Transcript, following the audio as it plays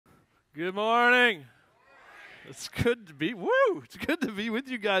Good morning. It's good to be, it's good to be with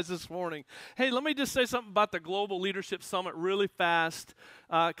you guys this morning. Hey, let me just say something about the Global Leadership Summit really fast,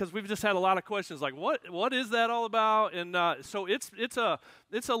 because we've just had a lot of questions like, what is that all about? And so it's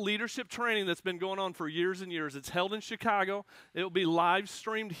a leadership training that's been going on for years and years. It's held in Chicago. It will be live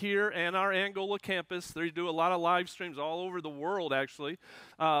streamed here and our Angola campus. They do a lot of live streams all over the world, actually.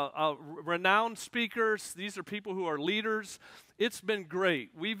 Renowned speakers. These are people who are leaders. It's been great.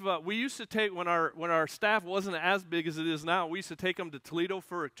 We used to take when our staff wasn't as big as it is now. We used to take them to Toledo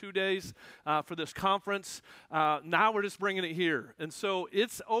for 2 days for this conference. Now we're just bringing it here, and so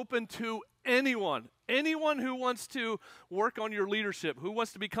it's open to anyone who wants to work on your leadership, who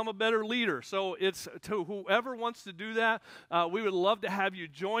wants to become a better leader. So it's to whoever wants to do that. We would love to have you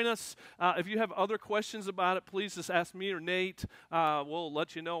join us. If you have other questions about it, please just ask me or Nate. We'll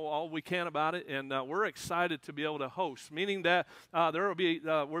let you know all we can about it, and we're excited to be able to host, meaning that there will be,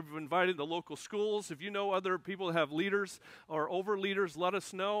 we've invited the local schools. If you know other people that have leaders or over leaders, let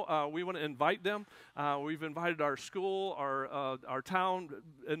us know. We want to invite them. We've invited our school, our town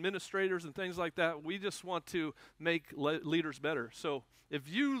administrators and things like that. We just want to make leaders better. So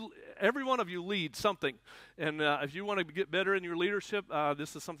every one of you lead something, and if you want to get better in your leadership,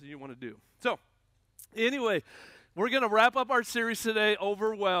 this is something you want to do. So anyway, we're going to wrap up our series today,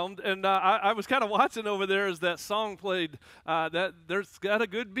 Overwhelmed, and I was kind of watching over there as that song played. That there's got a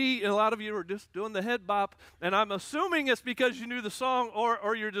good beat, and a lot of you are just doing the head bop, and I'm assuming it's because you knew the song,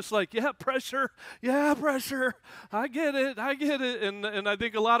 or you're just like, yeah, pressure, I get it, and I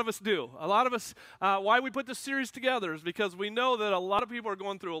think a lot of us do. A lot of us, why we put this series together is because we know that a lot of people are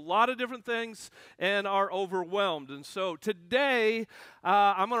going through a lot of different things and are overwhelmed, and so today,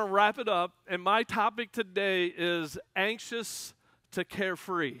 I'm going to wrap it up, and my topic today is anxious to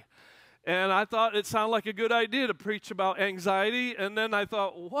carefree. And I thought it sounded like a good idea to preach about anxiety, and then I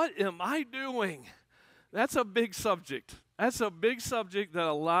thought, what am I doing? That's a big subject. That's a big subject that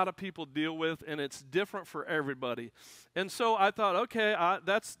a lot of people deal with, and it's different for everybody. And so I thought, okay,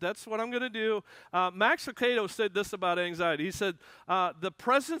 that's what I'm going to do. Max Lucado said this about anxiety. He said, the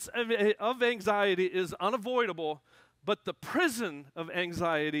presence of anxiety is unavoidable, but the prison of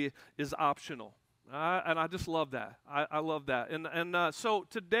anxiety is optional. And I just love that. I love that. And so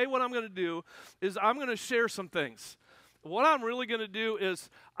today what I'm going to do is I'm going to share some things. What I'm really going to do is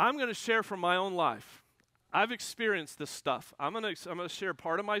I'm going to share from my own life. I've experienced this stuff. I'm going to share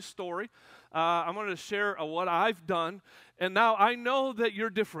part of my story. I'm going to share what I've done. And now I know that you're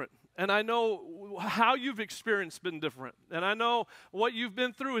different. And I know how you've experienced been different. And I know what you've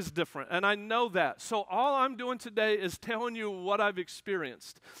been through is different. And I know that. So all I'm doing today is telling you what I've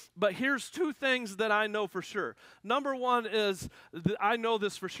experienced. But here's two things that I know for sure. Number one is that I know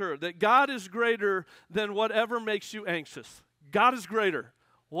this for sure, that God is greater than whatever makes you anxious. God is greater.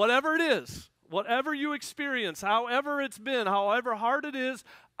 Whatever it is, whatever you experience, however it's been, however hard it is,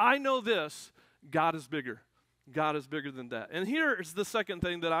 I know this, God is bigger. God is bigger than that. And here is the second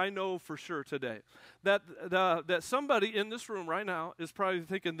thing that I know for sure today. That somebody in this room right now is probably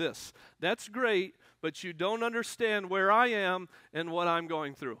thinking this. That's great, but you don't understand where I am and what I'm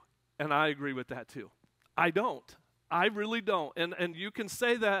going through. And I agree with that too. I don't. I really don't. And you can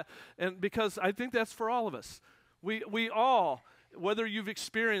say that and because I think that's for all of us. We all, whether you've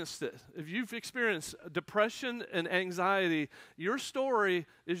experienced it, if you've experienced depression and anxiety, your story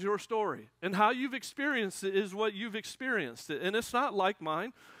is your story. And how you've experienced it is what you've experienced it. And it's not like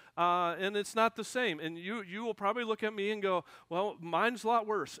mine, and it's not the same. And you will probably look at me and go, well, mine's a lot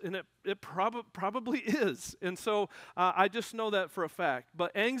worse. And it probably is. And so I just know that for a fact.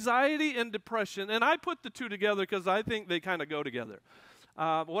 But anxiety and depression, and I put the two together because I think they kind of go together.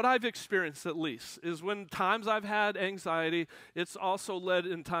 What I've experienced, at least, is when times I've had anxiety, it's also led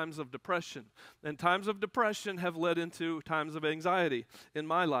in times of depression. And times of depression have led into times of anxiety in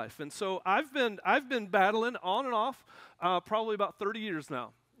my life. And so I've been battling on and off probably about 30 years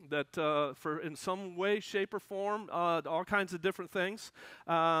now. That for in some way, shape, or form, all kinds of different things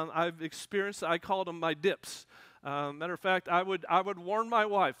I've experienced. I called them my dips. Matter of fact, I would warn my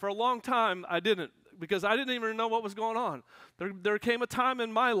wife. For a long time, I didn't. Because I didn't even know what was going on. There came a time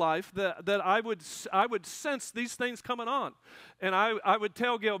in my life that I would sense these things coming on. And I would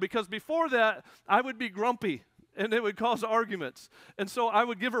tell Gail, because before that, I would be grumpy, and it would cause arguments. And so I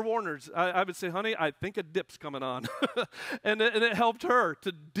would give her warners. I would say, honey, I think a dip's coming on. and it helped her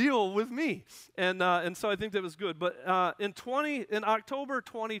to deal with me. And so I think that was good. But in October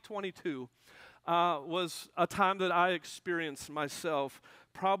 2022, was a time that I experienced myself.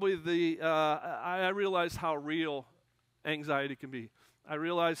 Probably I realized how real anxiety can be. I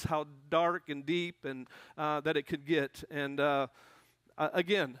realized how dark and deep and that it could get. And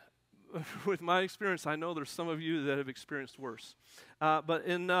again, with my experience, I know there's some of you that have experienced worse. But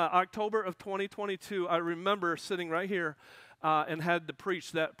in October of 2022, I remember sitting right here and had to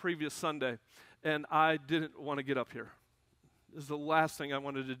preach that previous Sunday, and I didn't want to get up here. It was the last thing I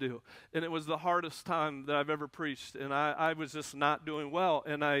wanted to do. And it was the hardest time that I've ever preached. And I was just not doing well.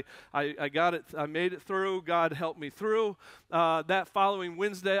 And I got it. I made it through. God helped me through. That following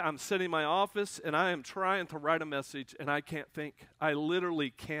Wednesday, I'm sitting in my office, and I am trying to write a message, and I can't think. I literally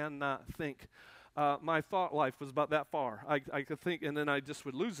cannot think. My thought life was about that far. I could think, and then I just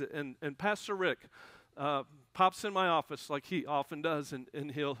would lose it. And Pastor Rick pops in my office like he often does,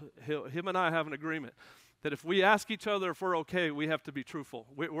 and him and I have an agreement that if we ask each other if we're okay, we have to be truthful.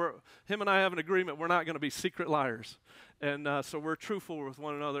 Him and I have an agreement we're not going to be secret liars. And so we're truthful with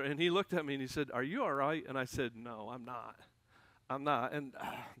one another. And he looked at me and he said, "Are you all right?" And I said, "No, I'm not. I'm not." And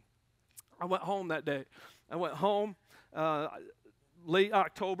I went home that day. I went home late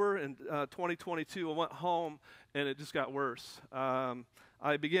October in 2022. I went home and it just got worse.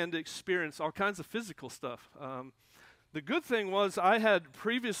 I began to experience all kinds of physical stuff. The good thing was I had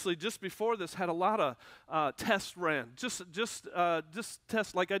previously, just before this, had a lot of tests ran. Just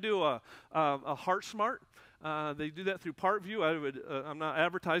tests like I do a Heart Smart. They do that through Parkview. I'm not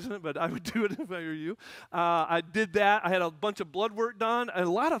advertising it, but I would do it if I were you. I did that. I had a bunch of blood work done. A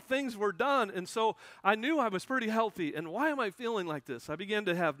lot of things were done, and so I knew I was pretty healthy. And why am I feeling like this? I began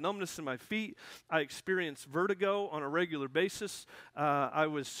to have numbness in my feet. I experienced vertigo on a regular basis. I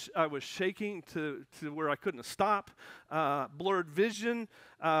was shaking to where I couldn't stop. Blurred vision.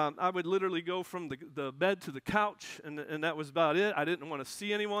 I would literally go from the bed to the couch, and that was about it. I didn't want to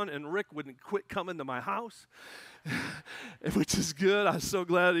see anyone, and Rick wouldn't quit coming to my house, which is good. I was so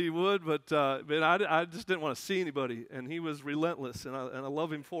glad he would, but man, I just didn't want to see anybody, and he was relentless, and I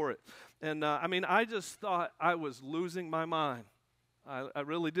love him for it. And I just thought I was losing my mind. I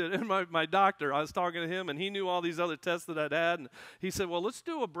really did. And my doctor, I was talking to him, and he knew all these other tests that I'd had, and he said, "Well, let's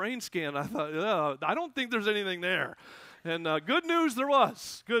do a brain scan." I thought, "Oh, I don't think there's anything there." And good news, there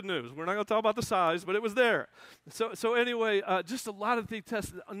was. Good news. We're not going to talk about the size, but it was there. So anyway, just a lot of the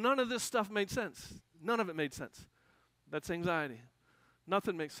tests. None of this stuff made sense. None of it made sense. That's anxiety.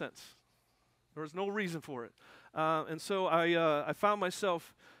 Nothing makes sense. There was no reason for it. And so I found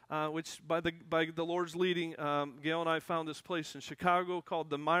myself, which by the Lord's leading, Gail and I found this place in Chicago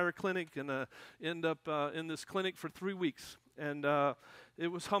called the Meyer Clinic, and end up in this clinic for 3 weeks. And it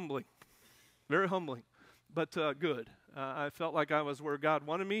was humbling, very humbling, but good. I felt like I was where God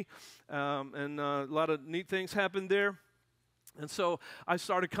wanted me, and a lot of neat things happened there. And so I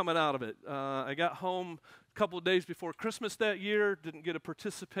started coming out of it. I got home a couple of days before Christmas that year, didn't get to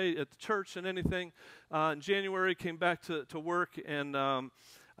participate at the church and anything. In January, came back to work, and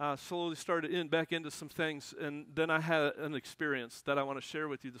slowly started back into some things. And then I had an experience that I want to share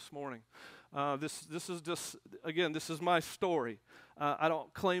with you this morning. This is just, again, this is my story. I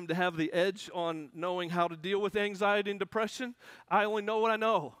don't claim to have the edge on knowing how to deal with anxiety and depression. I only know what I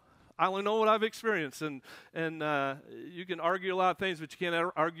know. I only know what I've experienced, and you can argue a lot of things, but you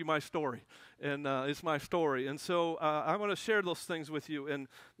can't argue my story, and it's my story. And so I want to share those things with you. And,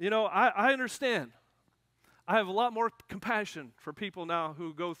 I understand. I have a lot more compassion for people now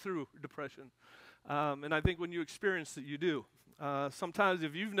who go through depression, and I think when you experience it, you do. Sometimes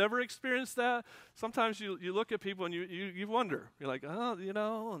if you've never experienced that, sometimes you look at people and you wonder. You're like, and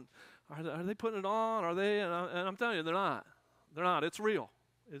are they putting it on? Are they? And I'm telling you, they're not. They're not. It's real.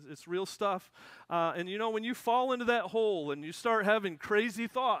 It's real stuff. And when you fall into that hole and you start having crazy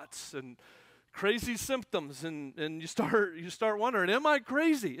thoughts and crazy symptoms, and you start wondering, am I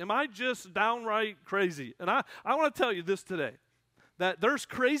crazy? Am I just downright crazy? And I want to tell you this today, that there's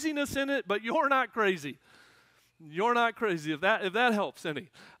craziness in it, but you're not crazy. You're not crazy. If that helps any,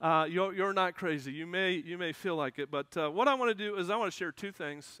 you're not crazy. You may feel like it, but what I want to do is I want to share two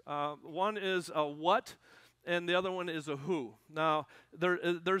things. One is a what, and the other one is a who. Now,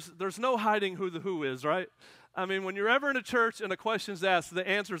 there's no hiding who the who is, right? I mean, when you're ever in a church and a question's asked, the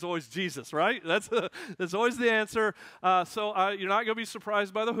answer is always Jesus, right? That's always the answer. So you're not going to be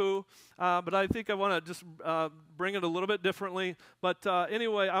surprised by the who, but I think I want to just bring it a little bit differently. But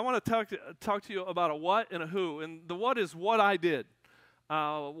anyway, I want to talk to you about a what and a who. And the what is what I did.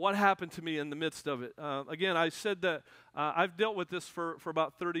 What happened to me in the midst of it. Again, I said that I've dealt with this for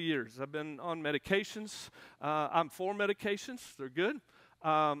about 30 years. I've been on medications. I'm for medications. They're good.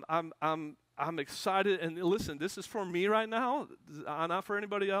 I'm excited, and listen, this is for me right now, not for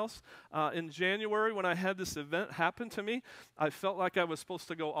anybody else. In January, when I had this event happen to me, I felt like I was supposed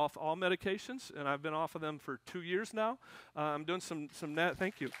to go off all medications, and I've been off of them for 2 years now. I'm doing some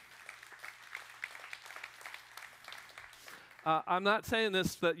thank you. I'm not saying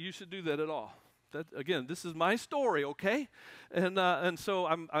this that you should do that at all. That, again, this is my story, okay? And so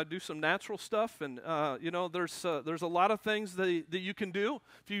I do some natural stuff, and there's a lot of things that you can do.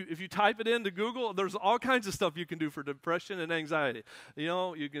 If you type it into Google, there's all kinds of stuff you can do for depression and anxiety.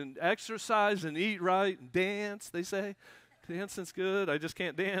 You can exercise and eat right and dance. They say dancing's good. I just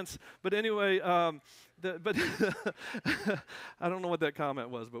can't dance. But anyway, but I don't know what that comment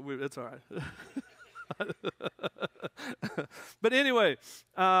was, but it's all right. But anyway.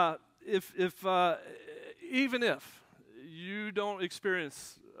 Even if you don't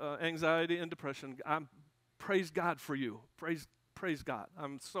experience anxiety and depression, praise God for you. Praise God.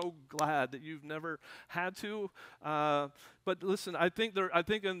 I'm so glad that you've never had to. But listen, I think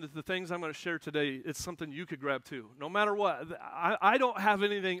in the things I'm going to share today, it's something you could grab too. No matter what, I don't have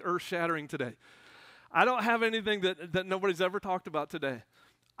anything earth-shattering today. I don't have anything that nobody's ever talked about today.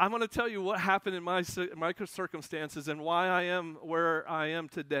 I'm going to tell you what happened in my circumstances and why I am where I am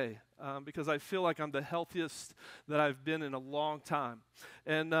today, because I feel like I'm the healthiest that I've been in a long time.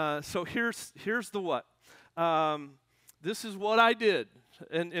 And so here's the what. This is what I did.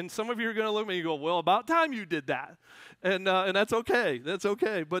 And some of you are going to look at me and go, well, about time you did that. And that's okay. That's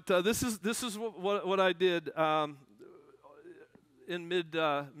okay. But this is what I did in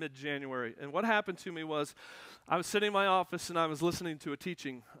mid-January. And what happened to me was, I was sitting in my office and I was listening to a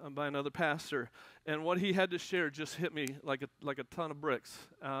teaching by another pastor, and what he had to share just hit me like a ton of bricks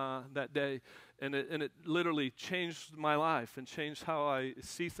that day, and it literally changed my life and changed how I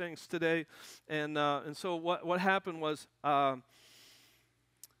see things today. And so what happened was I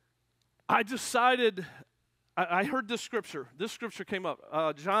decided. I heard this scripture. This scripture came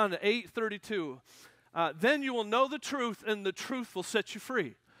up, John 8:32. Then you will know the truth, and the truth will set you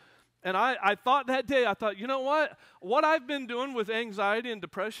free. And I thought that day, you know what? What I've been doing with anxiety and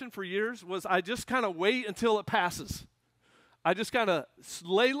depression for years was I just kind of wait until it passes. I just kind of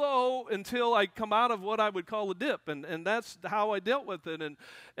lay low until I come out of what I would call a dip. And that's how I dealt with it. And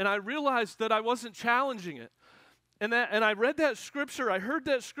I realized that I wasn't challenging it. And I read that scripture, I heard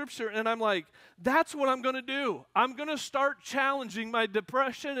that scripture, and I'm like, that's what I'm going to do. I'm going to start challenging my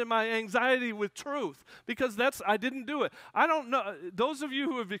depression and my anxiety with truth, because I didn't do it. I don't know, those of you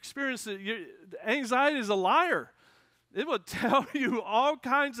who have experienced it, anxiety is a liar. It will tell you all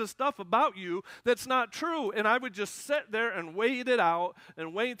kinds of stuff about you that's not true. And I would just sit there and wait it out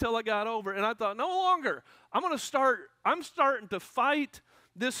and wait until I got over. And I thought, no longer. I'm starting to fight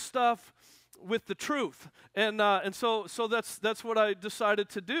this stuff with the truth, and so that's what I decided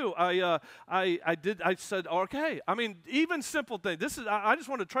to do. I said, okay. I mean, even simple things. I just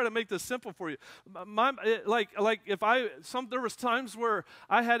want to try to make this simple for you. There was times where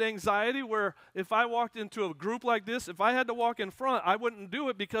I had anxiety, where if I walked into a group like this, if I had to walk in front, I wouldn't do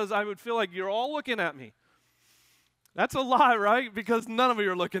it because I would feel like you're all looking at me. That's a lie, right? Because none of you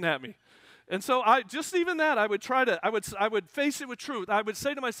are looking at me. And so I would face it with truth. I would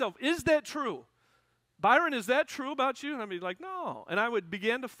say to myself, is that true? Byron, is that true about you? And I'd be like, no. And I would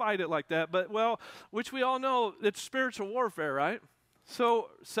begin to fight it like that. But, which we all know, it's spiritual warfare, right?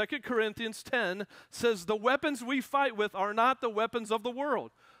 So 2 Corinthians 10 says, the weapons we fight with are not the weapons of the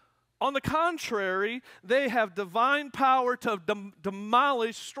world. On the contrary, they have divine power to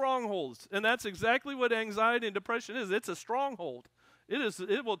demolish strongholds. And that's exactly what anxiety and depression is. It's a stronghold.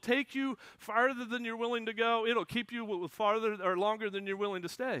 It will take you farther than you're willing to go. It'll keep you farther or longer than you're willing to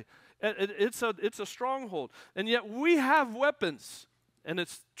stay. It's a stronghold. And yet we have weapons, and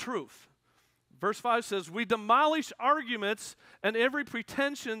it's truth. Verse 5 says, we demolish arguments and every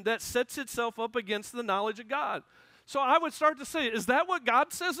pretension that sets itself up against the knowledge of God. So I would start to say, is that what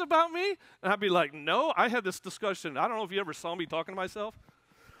God says about me? And I'd be like, no. I had this discussion. I don't know if you ever saw me talking to myself,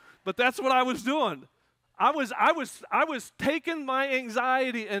 but that's what I was doing. I was taking my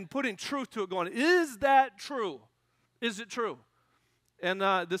anxiety and putting truth to it, going, is that true? Is it true? And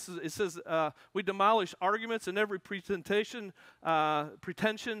it says, we demolish arguments and every pretension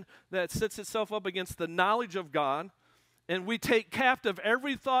that sets itself up against the knowledge of God, and we take captive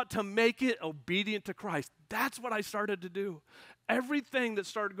every thought to make it obedient to Christ. That's what I started to do. Everything that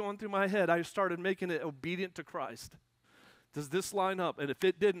started going through my head, I started making it obedient to Christ. Does this line up? And if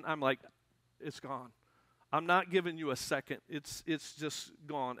it didn't, I'm like, it's gone. I'm not giving you a second. It's just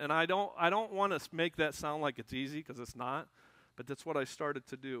gone. And I don't want to make that sound like it's easy, because it's not. But that's what I started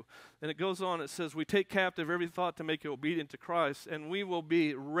to do. And it goes on. It says, we take captive every thought to make it obedient to Christ, and we will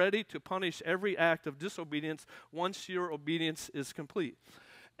be ready to punish every act of disobedience once your obedience is complete.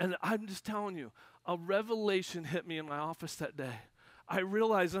 And I'm just telling you, a revelation hit me in my office that day. I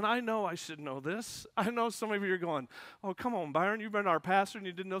realized, and I know I should know this. I know some of you are going, oh, come on, Byron, you've been our pastor and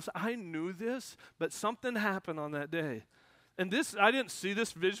you didn't know this. I knew this, but something happened on that day. And this, I didn't see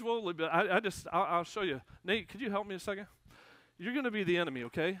this visual, but I'll show you. Nate, could you help me a second? You're going to be the enemy,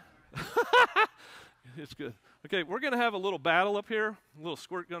 okay? It's good. Okay, we're going to have a little battle up here, a little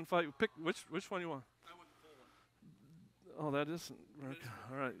squirt gun fight. Pick which one you want. I want the full one. Oh, that isn't. Okay.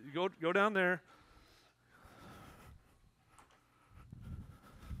 All right, you go down there.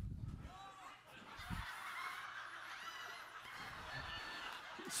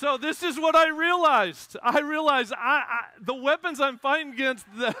 So this is what I realized. The weapons I'm fighting against.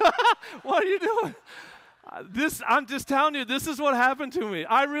 What are you doing? I'm just telling you, this is what happened to me.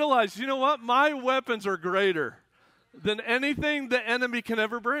 I realized, you know what? My weapons are greater than anything the enemy can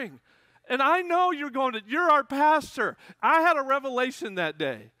ever bring. And I know you're our pastor. I had a revelation that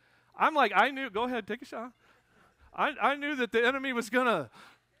day. I'm like, go ahead, take a shot. I knew that the enemy was going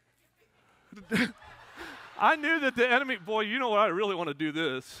to. I knew that the enemy, boy, you know what? I really want to do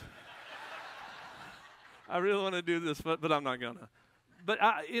this. I really want to do this, but I'm not going to. But,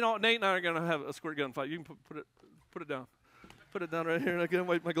 Nate and I are going to have a squirt gun fight. You can put it down. Put it down right here. I can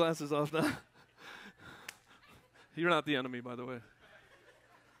wipe my glasses off now. You're not the enemy, by the way.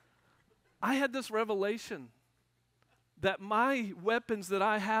 I had this revelation that my weapons that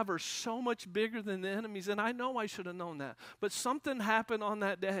I have are so much bigger than the enemy's, and I know I should have known that. But something happened on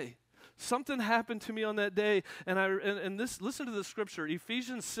that day. Something happened to me on that day, and listen to the scripture.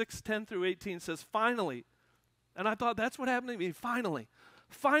 Ephesians 6:10 through 18 says, finally, and I thought that's what happened to me, finally.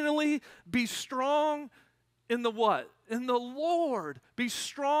 Finally, be strong in the what? In the Lord. Be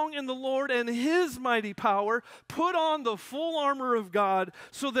strong in the Lord and His mighty power. Put on the full armor of God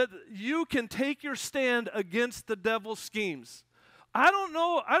so that you can take your stand against the devil's schemes. I don't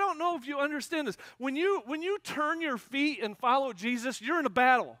know if you understand this. When you turn your feet and follow Jesus, you're in a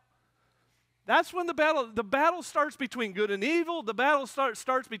battle. That's when the battle starts between good and evil. The battle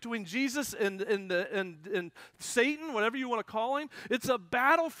starts between Jesus and Satan, whatever you want to call him. It's a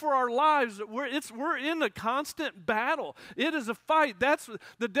battle for our lives. We're in a constant battle. It is a fight. That's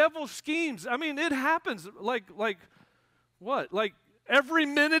the devil's schemes. I mean, it happens like what? Like every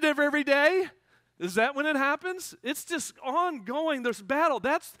minute of every day? Is that when it happens? It's just ongoing. There's battle.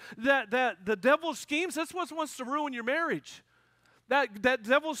 That's the devil's schemes. That's what wants to ruin your marriage. That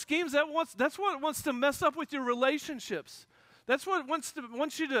devil schemes, that's what wants to mess up with your relationships. That's what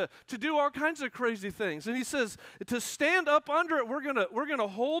wants you to do all kinds of crazy things. And he says, to stand up under it, we're gonna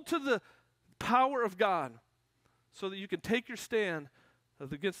hold to the power of God so that you can take your stand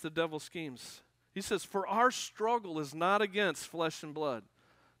against the devil's schemes. He says, for our struggle is not against flesh and blood,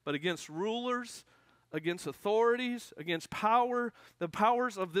 but against rulers, against authorities, against the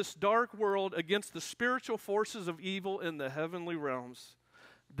powers of this dark world, against the spiritual forces of evil in the heavenly realms.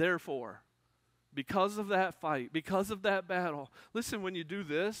 Therefore, because of that fight, because of that battle, listen, when you do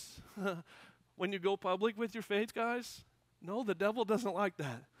this, when you go public with your faith, guys, no, the devil doesn't like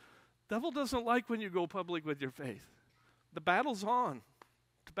that. The devil doesn't like when you go public with your faith. The battle's on.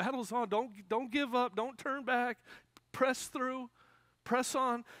 The battle's on. Don't give up. Don't turn back. Press through. Press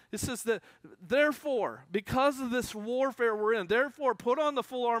on. It says that, therefore, because of this warfare we're in, therefore put on the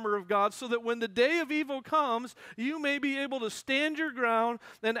full armor of God so that when the day of evil comes, you may be able to stand your ground,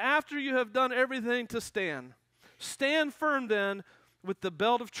 and after you have done everything to stand. Stand firm then with the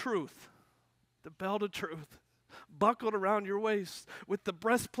belt of truth, buckled around your waist, with the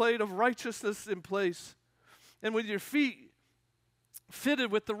breastplate of righteousness in place, and with your feet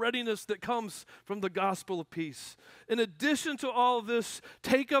fitted with the readiness that comes from the gospel of peace. In addition to all of this,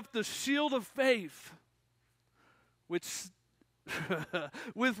 take up the shield of faith, with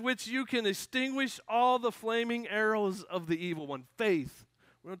which you can extinguish all the flaming arrows of the evil one. Faith.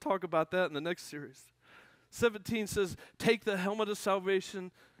 We're going to talk about that in the next series. 17 says, take the helmet of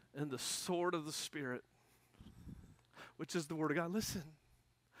salvation and the sword of the Spirit, which is the Word of God. Listen,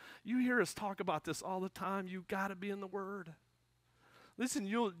 you hear us talk about this all the time. You've got to be in the Word. Listen,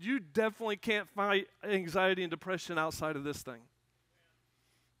 you definitely can't fight anxiety and depression outside of this thing.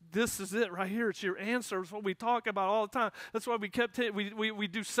 This is it right here. It's your answer. It's what we talk about all the time. That's why we we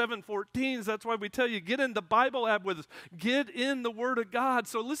do 714s. That's why we tell you, get in the Bible app with us. Get in the Word of God.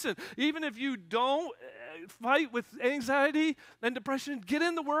 So listen, even if you don't fight with anxiety and depression, get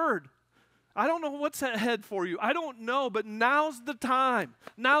in the Word. I don't know what's ahead for you. I don't know, but now's the time.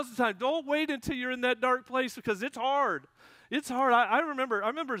 Now's the time. Don't wait until you're in that dark place because it's hard. It's hard. I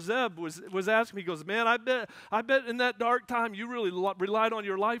remember Zeb was asking me, he goes, man, I bet in that dark time you really relied on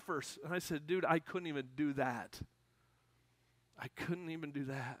your life verse. And I said, dude, I couldn't even do that. I couldn't even do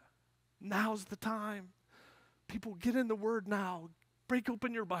that. Now's the time. People, get in the Word now. Break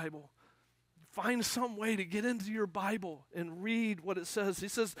open your Bible. find some way to get into your Bible and read what it says. He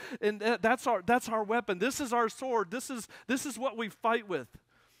says, and that's our weapon. This is our sword. This is what we fight with.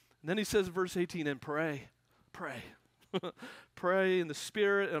 And then he says, verse 18, and pray. Pray in the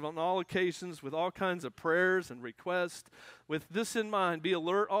Spirit and on all occasions with all kinds of prayers and requests. With this in mind, be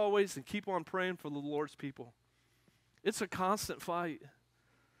alert always and keep on praying for the Lord's people. It's a constant fight.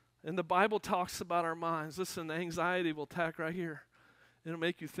 And the Bible talks about our minds. Listen, anxiety will attack right here. It'll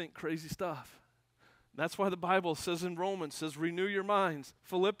make you think crazy stuff. That's why the Bible says in Romans, says renew your minds.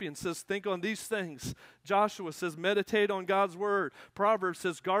 Philippians says think on these things. Joshua says meditate on God's word. Proverbs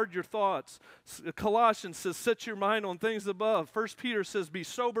says guard your thoughts. Colossians says set your mind on things above. 1 Peter says be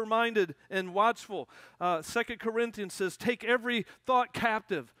sober-minded and watchful. 2 Corinthians says take every thought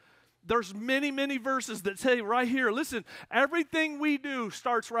captive. There's many, many verses that say right here, listen, everything we do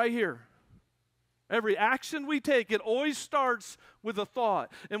starts right here. Every action we take, it always starts with a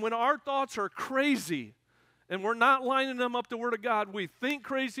thought. And when our thoughts are crazy and we're not lining them up to the Word of God, we think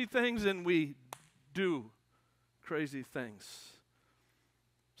crazy things and we do crazy things.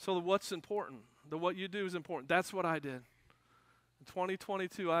 So what's important? What you do is important. That's what I did. In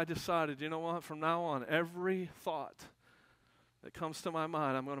 2022, I decided, you know what? From now on, every thought that comes to my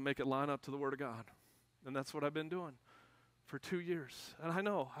mind, I'm going to make it line up to the Word of God. And that's what I've been doing for 2 years. And I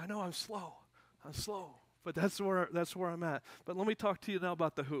know I'm slow. I'm slow, but that's where I'm at. But let me talk to you now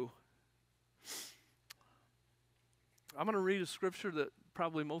about the who. I'm going to read a scripture that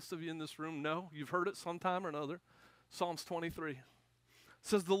probably most of you in this room know. You've heard it sometime or another. Psalms 23. It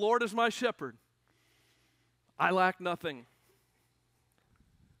says, the Lord is my shepherd. I lack nothing.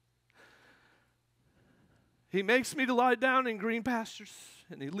 He makes me to lie down in green pastures,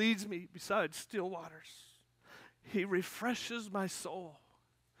 and he leads me beside still waters. He refreshes my soul.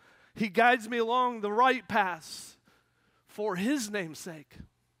 He guides me along the right paths for his name's sake.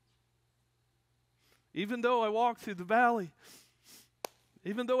 Even though I walk through the valley,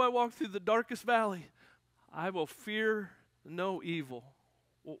 even though I walk through the darkest valley, I will fear no evil.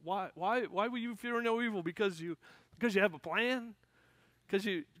 Well, why will you fear no evil? Because you have a plan? Because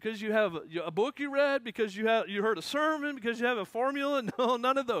you have a book you read? Because you heard a sermon? Because you have a formula? No,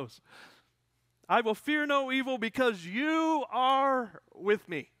 none of those. I will fear no evil because you are with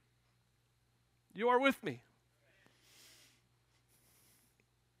me. You are with me.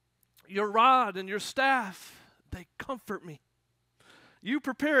 Your rod and your staff, they comfort me. You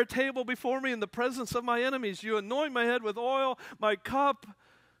prepare a table before me in the presence of my enemies. You anoint my head with oil. My cup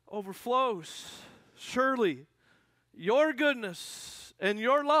overflows. Surely your goodness and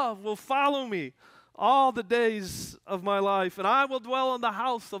your love will follow me all the days of my life, and I will dwell in the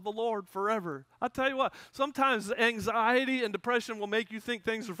house of the Lord forever. I'll tell you what, sometimes anxiety and depression will make you think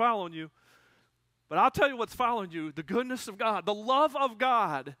things are following you. But I'll tell you what's following you. The goodness of God, the love of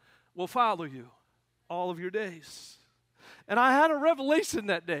God will follow you all of your days. And I had a revelation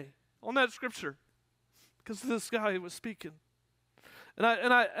that day on that scripture because this guy was speaking. And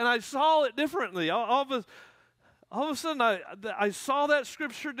I saw it differently. All of a sudden, I saw that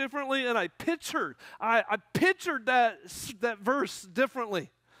scripture differently, and I pictured that verse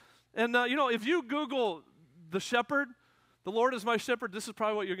differently. And, if you Google the shepherd, the Lord is my shepherd, this is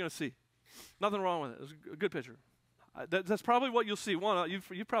probably what you're going to see. Nothing wrong with it. It's a good picture. That's probably what you'll see.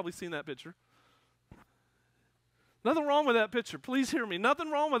 You've probably seen that picture. Nothing wrong with that picture. Please hear me. Nothing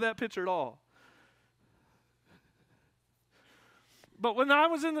wrong with that picture at all. But when I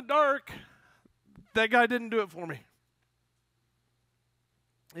was in the dark, that guy didn't do it for me.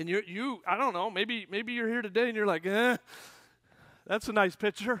 And I don't know, maybe you're here today and you're like, that's a nice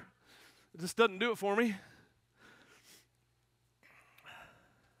picture. It just doesn't do it for me.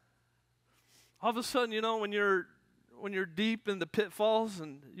 All of a sudden, when you're deep in the pitfalls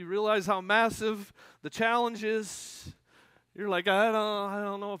and you realize how massive the challenge is, you're like, I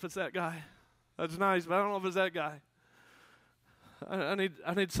don't know if it's that guy. That's nice, but I don't know if it's that guy. I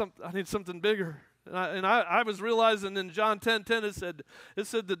need something bigger. And I was realizing in John 10:10 it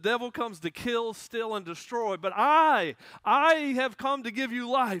said the devil comes to kill, steal, and destroy, but I have come to give you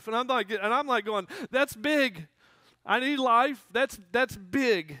life. And I'm like going, that's big. I need life. That's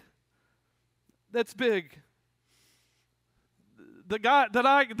big. That's big. The guy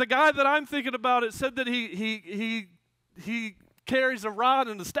that I'm thinking about, it said that he carries a rod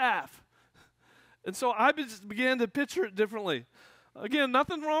and a staff. And so I just began to picture it differently. Again,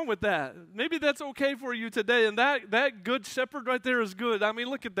 nothing wrong with that. Maybe that's okay for you today, and that good shepherd right there is good. I mean,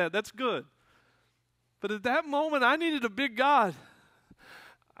 look at that. That's good. But at that moment, I needed a big God.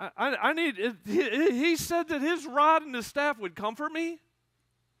 He said that his rod and his staff would comfort me.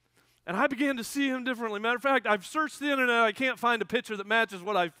 And I began to see him differently. Matter of fact, I've searched the internet. I can't find a picture that matches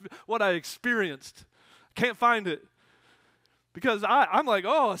what I experienced. Can't find it. Because I'm like,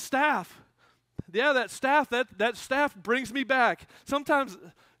 oh, a staff. Yeah, that staff brings me back. Sometimes,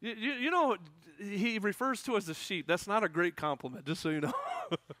 you know, he refers to us as sheep. That's not a great compliment, just so you know.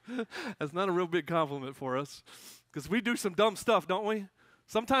 That's not a real big compliment for us. Because we do some dumb stuff, don't we?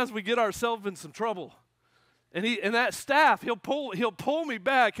 Sometimes we get ourselves in some trouble. And that staff, he'll pull me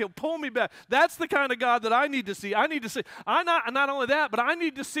back. He'll pull me back. That's the kind of God that I need to see. I need to see. Not only that, but I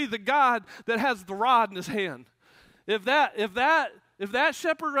need to see the God that has the rod in his hand. If that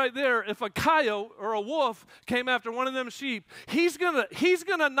shepherd right there, if a coyote or a wolf came after one of them sheep, he's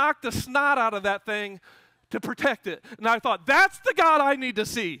gonna knock the snot out of that thing to protect it. And I thought, that's the God I need to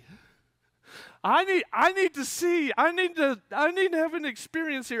see. I need to see. I need to have an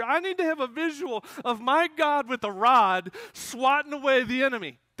experience here. I need to have a visual of my God with a rod swatting away the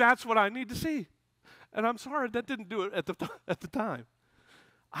enemy. That's what I need to see. And I'm sorry that didn't do it at the time.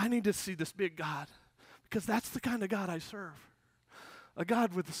 I need to see this big God because that's the kind of God I serve. A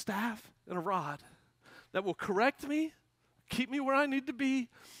God with a staff and a rod that will correct me, keep me where I need to be,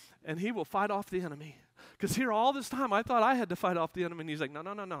 and he will fight off the enemy. Because here all this time I thought I had to fight off the enemy, and he's like,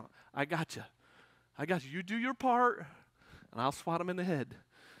 no, I got you. I got you. You do your part, and I'll swat him in the head.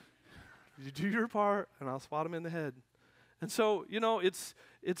 You do your part, and I'll swat him in the head. And so, you know, it's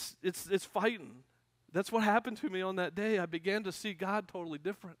fighting. That's what happened to me on that day. I began to see God totally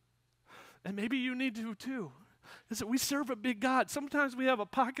different. And maybe you need to too. Is that we serve a big God. Sometimes we have a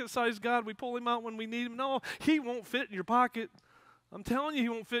pocket-sized God. We pull him out when we need him. No, he won't fit in your pocket. I'm telling you, he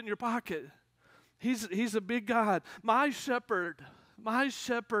won't fit in your pocket. He's a big God. My shepherd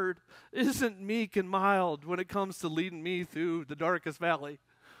isn't meek and mild when it comes to leading me through the darkest valley.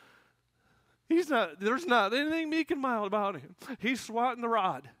 There's not anything meek and mild about him. He's swatting the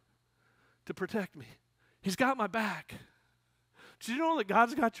rod to protect me. He's got my back. Do you know that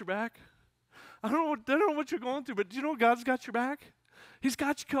God's got your back? I don't know what you're going through, but do you know God's got your back? He's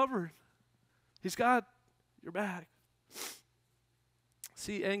got you covered. He's got your back.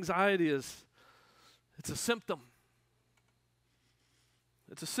 See, anxiety it's a symptom.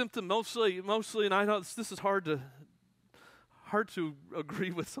 It's a symptom mostly, and I know this is hard to agree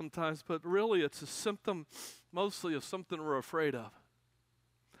with sometimes, but really it's a symptom mostly of something we're afraid of.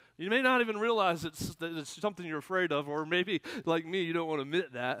 You may not even realize that it's something you're afraid of, or maybe, like me, you don't want to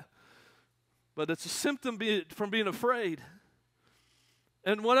admit that. But it's a symptom from being afraid.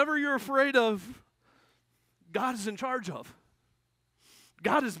 And whatever you're afraid of, God is in charge of.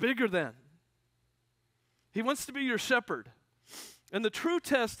 God is bigger than. He wants to be your shepherd. And the true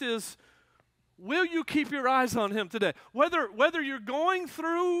test is, will you keep your eyes on him today? Whether you're going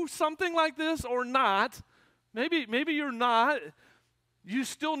through something like this or not, maybe you're not, you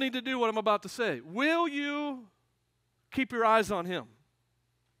still need to do what I'm about to say. Will you keep your eyes on him?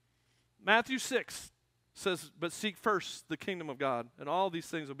 Matthew 6 says, but seek first the kingdom of God, and all these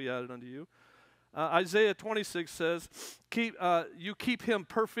things will be added unto you. Isaiah 26 says, you keep him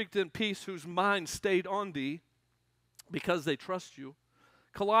perfect in peace whose mind stayed on thee, because they trust you.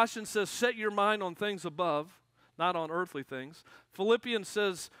 Colossians says, set your mind on things above, not on earthly things. Philippians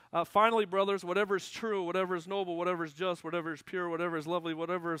says, finally, brothers, whatever is true, whatever is noble, whatever is just, whatever is pure, whatever is lovely,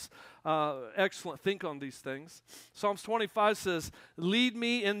 whatever is excellent, think on these things. Psalms 25 says, lead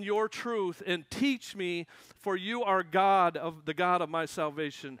me in your truth and teach me, for you are the God of my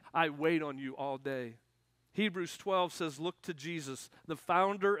salvation. I wait on you all day. Hebrews 12 says, look to Jesus, the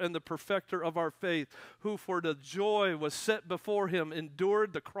founder and the perfecter of our faith, who for the joy was set before him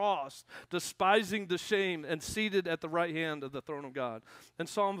endured the cross, despising the shame, and seated at the right hand of the throne of God. And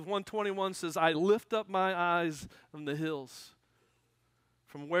Psalm 121 says, I lift up my eyes from the hills.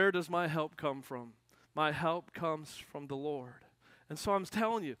 From where does my help come from? My help comes from the Lord. And so I'm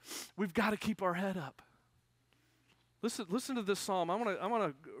telling you, we've got to keep our head up. Listen to this psalm. I want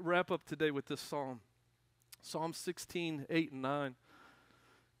to wrap up today with this psalm. Psalm 16, 8 and 9.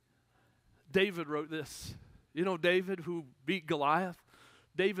 David wrote this. You know David who beat Goliath?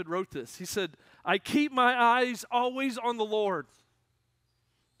 David wrote this. He said, I keep my eyes always on the Lord.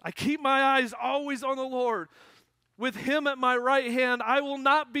 I keep my eyes always on the Lord. With him at my right hand, I will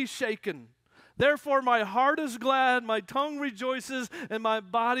not be shaken. Therefore my heart is glad, my tongue rejoices, and my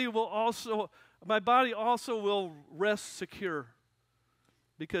body also will rest secure.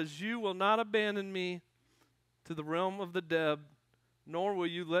 Because you will not abandon me to the realm of the dead, nor will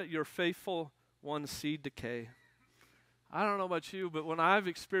you let your faithful one see decay. I don't know about you, but when I've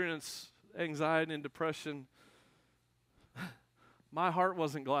experienced anxiety and depression, my heart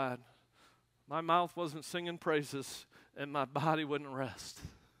wasn't glad. My mouth wasn't singing praises, and my body wouldn't rest.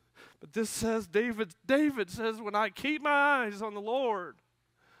 But this says, David says, when I keep my eyes on the Lord,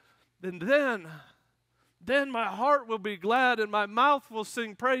 then my heart will be glad, and my mouth will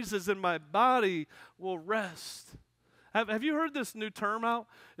sing praises, and my body will rest. Have you heard this new term out?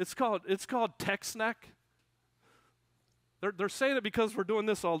 It's called text-neck. They're saying it because we're doing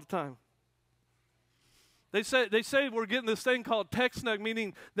this all the time. They say we're getting this thing called text neck,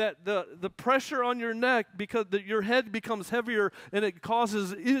 meaning that the pressure on your neck, because your head becomes heavier and it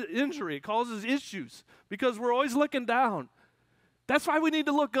causes injury, it causes issues, because we're always looking down. That's why we need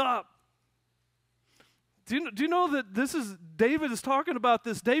to look up. Do you know that David is talking about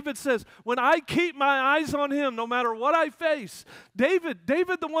this? David says, when I keep my eyes on him, no matter what I face. David,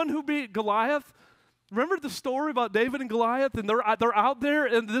 the one who beat Goliath. Remember the story about David and Goliath? And they're out there,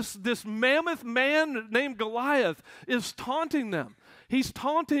 and this mammoth man named Goliath is taunting them. He's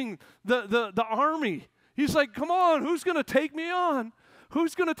taunting the army. He's like, come on, who's going to take me on?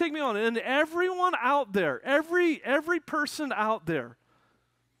 Who's going to take me on? And everyone out there, every person out there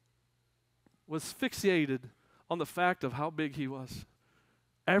was fixated on the fact of how big he was.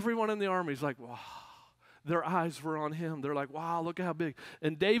 Everyone in the army is like, wow. Their eyes were on him. They're like, wow, look how big.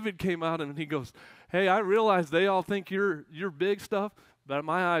 And David came out and he goes, hey, I realize they all think you're big stuff, but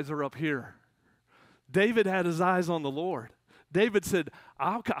my eyes are up here. David had his eyes on the Lord. David said,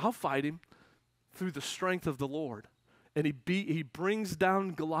 I'll fight him through the strength of the Lord. And he brings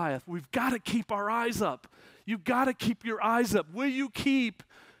down Goliath. We've got to keep our eyes up. You've got to keep your eyes up. Will you keep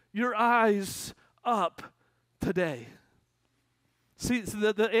your eyes up today? See,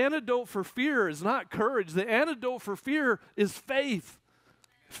 the antidote for fear is not courage. The antidote for fear is faith.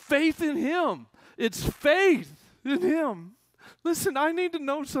 Faith in Him. It's faith in Him. Listen, I need to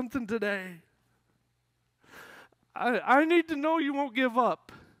know something today. I need to know you won't give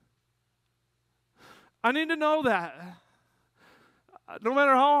up. I need to know that. No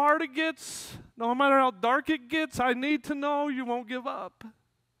matter how hard it gets, no matter how dark it gets, I need to know you won't give up.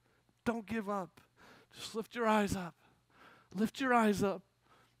 Don't give up. Just lift your eyes up. Lift your eyes up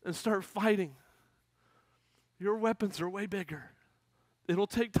and start fighting. Your weapons are way bigger. It'll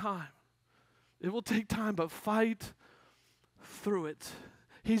take time. It will take time, but fight through it.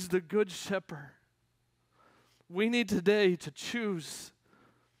 He's the good shepherd. We need today to choose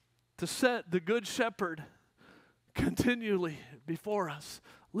to set the good shepherd continually before us.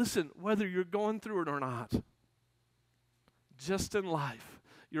 Listen, whether you're going through it or not, just in life,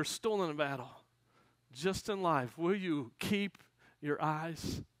 you're still in a battle. Just in life, will you keep your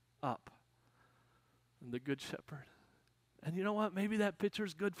eyes up on the good shepherd? And you know what? Maybe that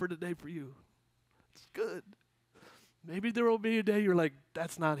picture's good for today for you. It's good. Maybe there will be a day you're like,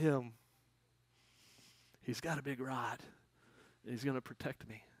 that's not him. He's got a big rod. He's going to protect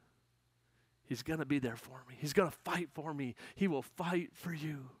me. He's going to be there for me. He's going to fight for me. He will fight for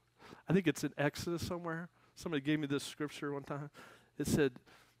you. I think it's in Exodus somewhere. Somebody gave me this scripture one time. It said,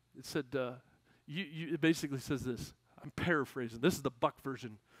 it basically says this. I'm paraphrasing. This is the Buck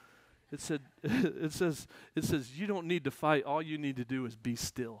version. It says, you don't need to fight. All you need to do is be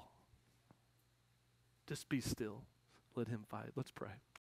still. Just be still. Let him fight. Let's pray.